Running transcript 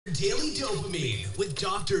Daily Dopamine with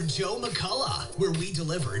Dr. Joe McCullough, where we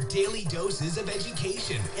deliver daily doses of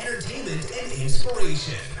education, entertainment, and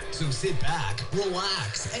inspiration. So sit back,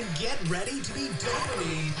 relax, and get ready to be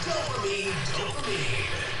dopamine, dopamine, dopamine.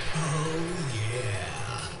 Oh,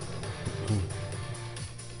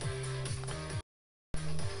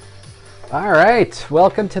 yeah. All right,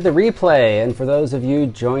 welcome to the replay. And for those of you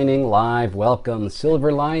joining live, welcome.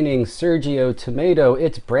 Silver Lining, Sergio, Tomato,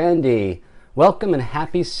 it's Brandy. Welcome and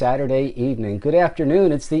happy Saturday evening. Good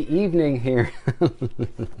afternoon. It's the evening here.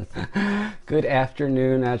 Good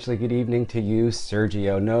afternoon. Actually, good evening to you,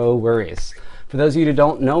 Sergio. No worries. For those of you who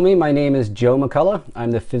don't know me, my name is Joe McCullough.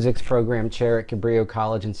 I'm the physics program chair at Cabrillo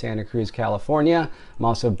College in Santa Cruz, California. I'm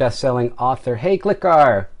also best-selling author, hey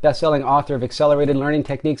Clickar, best-selling author of Accelerated Learning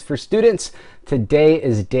Techniques for Students. Today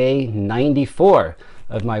is day 94.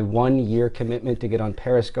 Of my 1-year commitment to get on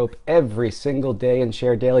Periscope every single day and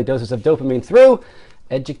share daily doses of dopamine through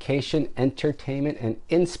education, entertainment, and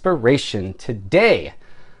inspiration. Today,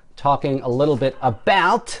 talking a little bit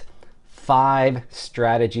about 5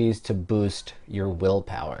 strategies to boost your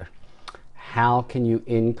willpower. How can you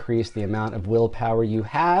increase the amount of willpower you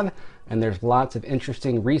have? And there's lots of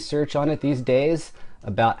interesting research on it these days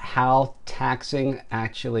about how taxing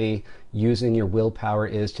actually using your willpower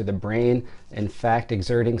is to the brain. In fact,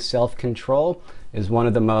 exerting self-control is one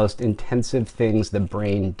of the most intensive things the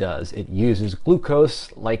brain does. It uses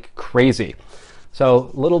glucose like crazy.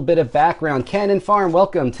 So a little bit of background. Cannon Farm,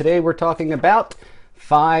 welcome. Today we're talking about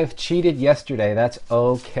 5 cheated yesterday. That's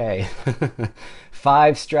okay.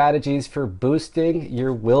 5 strategies for boosting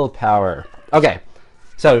your willpower. Okay,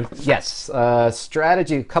 so yes,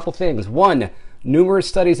 strategy, a couple things. 1, numerous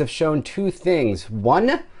studies have shown 2 things.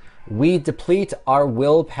 1, we deplete our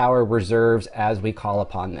willpower reserves as we call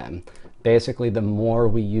upon them. Basically, the more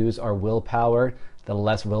we use our willpower, the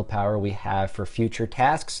less willpower we have for future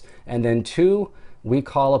tasks. And then 2, we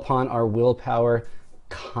call upon our willpower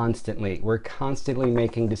constantly. We're constantly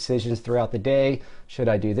making decisions throughout the day. Should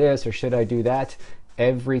I do this or should I do that?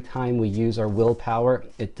 Every time we use our willpower,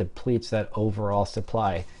 it depletes that overall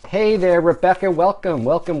supply. Hey there, Rebecca. Welcome,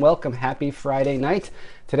 welcome, welcome. Happy Friday night.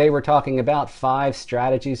 Today we're talking about 5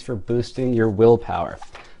 strategies for boosting your willpower.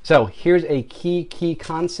 So here's a key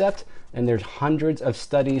concept, and there's hundreds of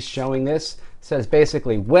studies showing this. It says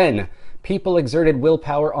basically when people exerted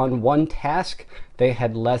willpower on one task, they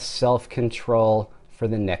had less self-control for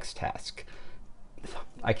the next task.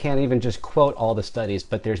 I can't even just quote all the studies,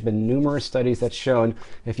 but there's been numerous studies that's shown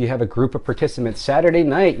if you have a group of participants Saturday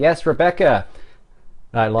night, yes, Rebecca,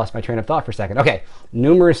 I lost my train of thought for a second. Okay,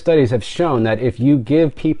 numerous studies have shown that if you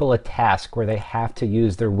give people a task where they have to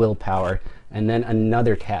use their willpower and then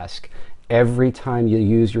another task, every time you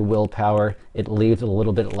use your willpower, it leaves a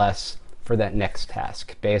little bit less for that next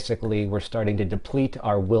task. Basically, we're starting to deplete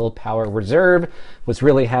our willpower reserve. What's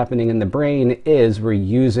really happening in the brain is we're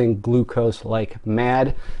using glucose like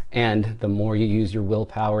mad, and the more you use your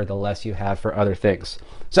willpower, the less you have for other things.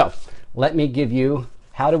 So let me give you,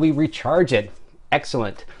 how do we recharge it?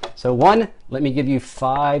 Excellent. So 1, let me give you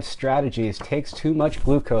 5 strategies. Takes too much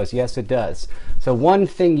glucose. Yes, it does. So one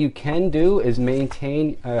thing you can do is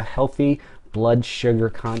maintain a healthy blood sugar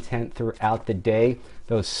content throughout the day.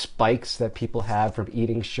 Those spikes that people have from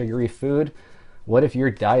eating sugary food. What if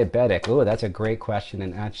you're diabetic? Oh, that's a great question.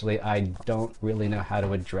 And actually, I don't really know how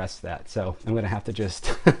to address that. So I'm going to have to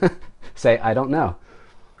just say, I don't know.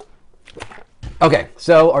 Okay,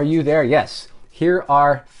 so are you there? Yes. Here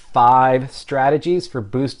are 5 strategies for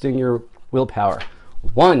boosting your willpower.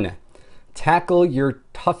 1, tackle your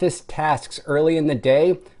toughest tasks early in the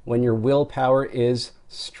day when your willpower is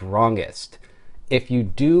strongest. If you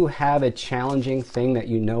do have a challenging thing that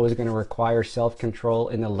you know is going to require self-control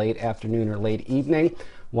in the late afternoon or late evening,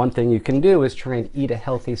 one thing you can do is try and eat a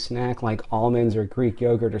healthy snack like almonds or Greek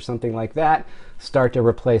yogurt or something like that. Start to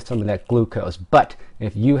replace some of that glucose. But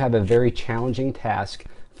if you have a very challenging task,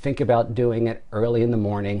 think about doing it early in the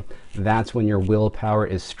morning. That's when your willpower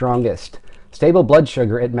is strongest. Stable blood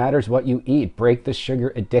sugar, it matters what you eat. Break the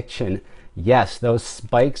sugar addiction. Yes, those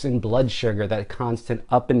spikes in blood sugar, that constant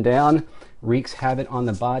up and down, wreaks havoc on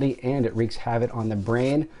the body, and it wreaks havoc on the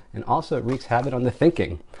brain, and also it wreaks havoc on the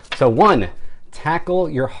thinking. So 1, tackle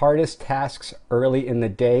your hardest tasks early in the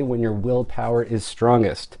day when your willpower is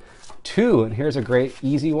strongest. 2, and here's a great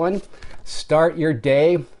easy one, start your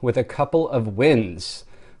day with a couple of wins.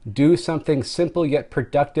 Do something simple yet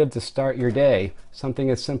productive to start your day. Something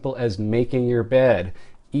as simple as making your bed,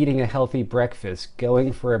 eating a healthy breakfast,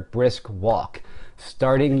 going for a brisk walk.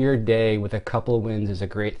 Starting your day with a couple of wins is a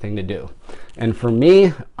great thing to do. And for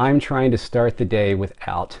me, I'm trying to start the day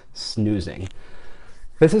without snoozing.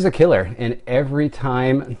 This is a killer, and every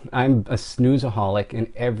time I'm a snoozeaholic,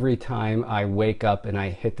 and every time I wake up and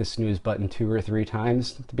I hit the snooze button 2 or 3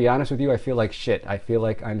 times, to be honest with you, I feel like shit. I feel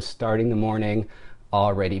like I'm starting the morning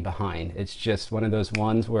already behind. It's just one of those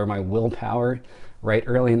ones where my willpower right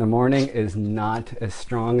early in the morning is not as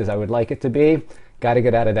strong as I would like it to be. Got to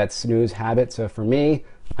get out of that snooze habit. So for me,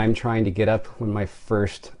 I'm trying to get up when my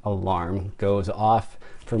first alarm goes off.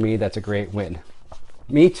 For me, that's a great win.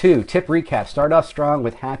 Me too. Tip recap. Start off strong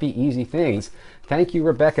with happy, easy things. Thank you,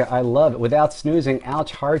 Rebecca. I love it. Without snoozing,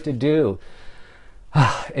 ouch, hard to do.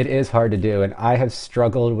 It is hard to do, and I have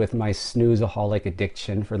struggled with my snoozeaholic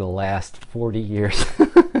addiction for the last 40 years.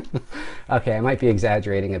 Okay, I might be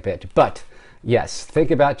exaggerating a bit, but yes,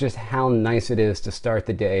 think about just how nice it is to start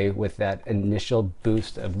the day with that initial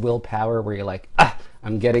boost of willpower where you're like,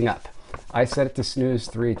 I'm getting up. I set it to snooze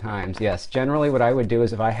 3 times. Yes, generally what I would do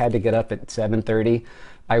is if I had to get up at 7:30,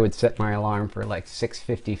 I would set my alarm for like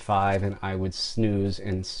 6:55 and I would snooze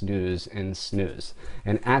and snooze and snooze.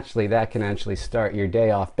 And actually that can actually start your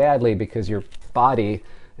day off badly because your body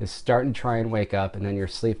is starting to try and wake up and then you're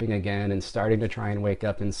sleeping again and starting to try and wake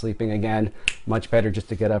up and sleeping again. Much better just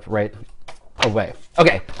to get up right away.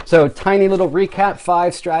 Okay, so tiny little recap,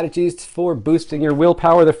 5 strategies for boosting your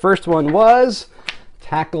willpower. The first one was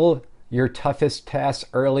tackle your toughest tasks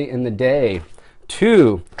early in the day.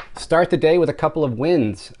 2, start the day with a couple of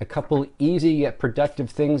wins, a couple easy yet productive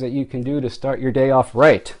things that you can do to start your day off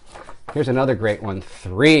right. Here's another great one.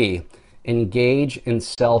 3, engage in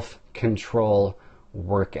self-control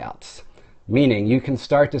workouts, meaning you can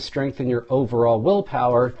start to strengthen your overall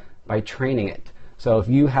willpower by training it. So if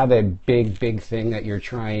you have a big thing that you're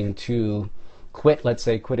trying to quit, let's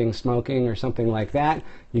say quitting smoking or something like that,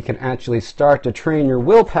 you can actually start to train your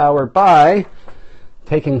willpower by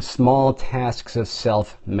taking small tasks of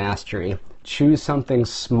self-mastery. Choose something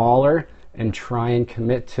smaller and try and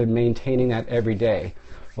commit to maintaining that every day.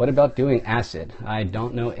 What about doing acid? I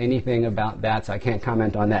don't know anything about that, so I can't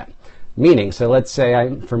comment on that. Meaning, so let's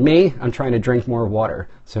say for me, I'm trying to drink more water.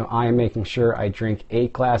 So I'm making sure I drink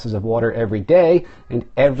 8 glasses of water every day, and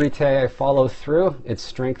every day I follow through, it's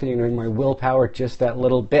strengthening my willpower just that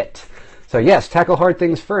little bit. So yes, tackle hard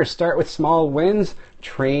things first. Start with small wins,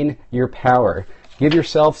 train your power. Give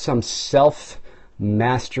yourself some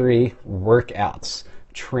self-mastery workouts.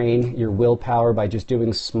 Train your willpower by just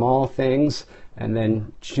doing small things and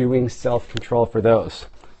then doing self-control for those.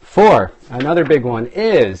 4, another big one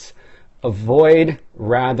is avoid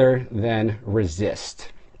rather than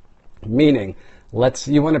resist. Meaning,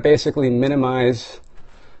 you want to basically minimize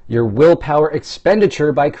your willpower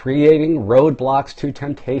expenditure by creating roadblocks to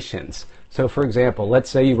temptations. So for example,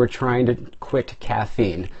 let's say you were trying to quit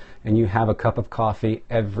caffeine and you have a cup of coffee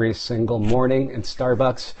every single morning in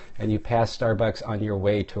Starbucks and you pass Starbucks on your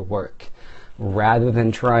way to work. Rather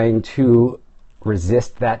than trying to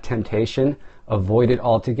resist that temptation, avoid it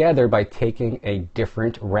altogether by taking a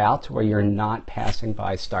different route where you're not passing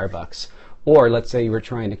by Starbucks. Or let's say you were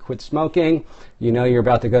trying to quit smoking, you know you're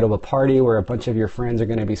about to go to a party where a bunch of your friends are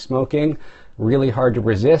going to be smoking, really hard to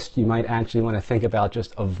resist. You might actually want to think about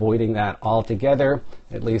just avoiding that altogether,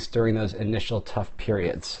 at least during those initial tough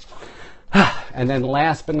periods. And then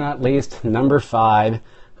last but not least, number 5,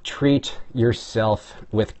 treat yourself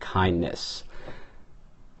with kindness.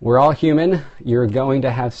 We're all human. You're going to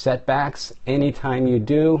have setbacks. Anytime you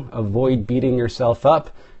do, avoid beating yourself up.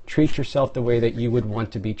 Treat yourself the way that you would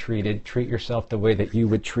want to be treated. Treat yourself the way that you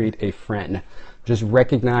would treat a friend. Just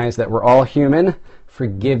recognize that we're all human.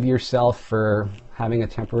 Forgive yourself for having a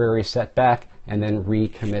temporary setback and then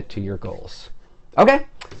recommit to your goals. Okay,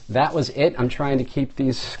 that was it. I'm trying to keep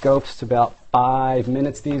these scopes to about 5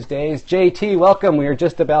 minutes these days. JT, welcome. We are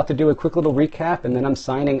just about to do a quick little recap and then I'm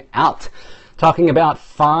signing out. Talking about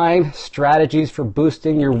 5 strategies for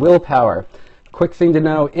boosting your willpower. Quick thing to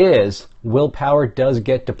know is willpower does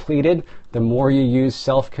get depleted. The more you use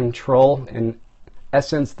self-control, in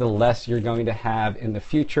essence, the less you're going to have in the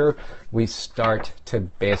future. We start to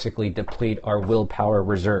basically deplete our willpower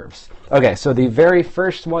reserves. Okay, so the very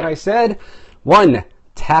first one I said, 1,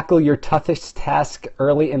 tackle your toughest task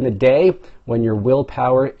early in the day when your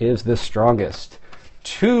willpower is the strongest.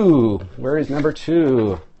 2, where is number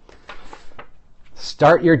 2?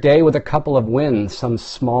 Start your day with a couple of wins, some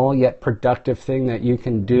small yet productive thing that you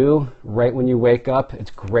can do right when you wake up.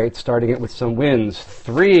 It's great starting it with some wins.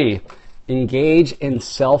 3, engage in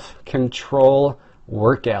self-control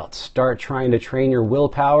workouts. Start trying to train your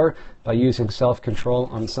willpower by using self-control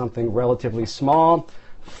on something relatively small.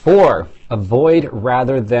 4, avoid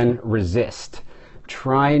rather than resist.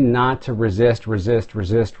 Try not to resist.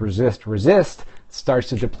 It starts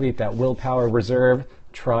to deplete that willpower reserve.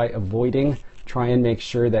 Try avoiding. try and make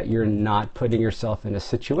sure that you're not putting yourself in a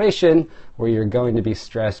situation where you're going to be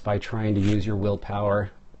stressed by trying to use your willpower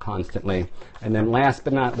constantly. And then last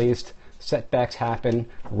but not least, setbacks happen.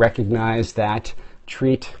 Recognize that.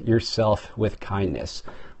 Treat yourself with kindness.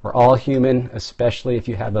 We're all human, especially if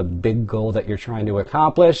you have a big goal that you're trying to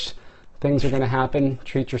accomplish. Things are going to happen.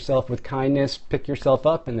 Treat yourself with kindness, pick yourself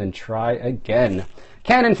up, and then try again.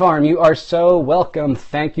 Cannon Farm, you are so welcome.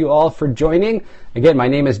 Thank you all for joining. Again, my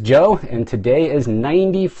name is Joe, and today is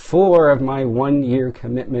 94 of my 1-year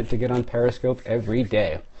commitment to get on Periscope every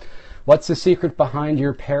day. What's the secret behind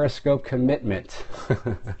your Periscope commitment?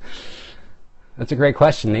 That's a great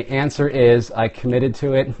question. The answer is I committed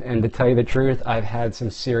to it, and to tell you the truth, I've had some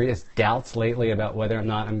serious doubts lately about whether or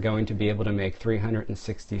not I'm going to be able to make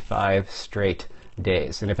 365 straight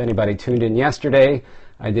days. And if anybody tuned in yesterday,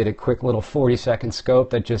 I did a quick little 40-second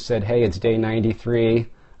scope that just said, hey, it's day 93,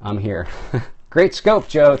 I'm here. Great scope,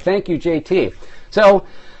 Joe. Thank you, JT. So,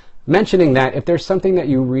 mentioning that, if there's something that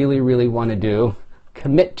you really, really want to do,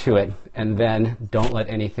 commit to it, and then don't let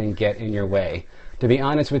anything get in your way. To be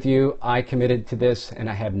honest with you, I committed to this, and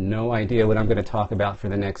I have no idea what I'm going to talk about for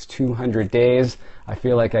the next 200 days. I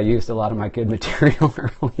feel like I used a lot of my good material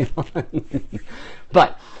early on.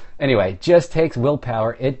 But anyway, just takes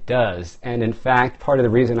willpower. It does. And in fact, part of the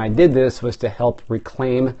reason I did this was to help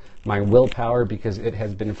reclaim my willpower because it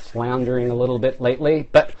has been floundering a little bit lately,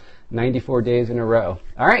 but 94 days in a row.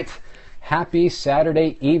 All right. Happy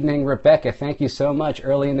Saturday evening, Rebecca. Thank you so much.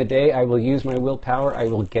 Early in the day, I will use my willpower. I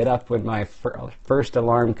will get up when my first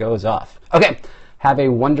alarm goes off. Okay. Have a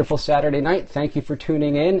wonderful Saturday night. Thank you for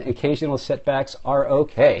tuning in. Occasional setbacks are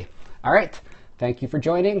okay. All right. Thank you for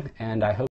joining, and I hope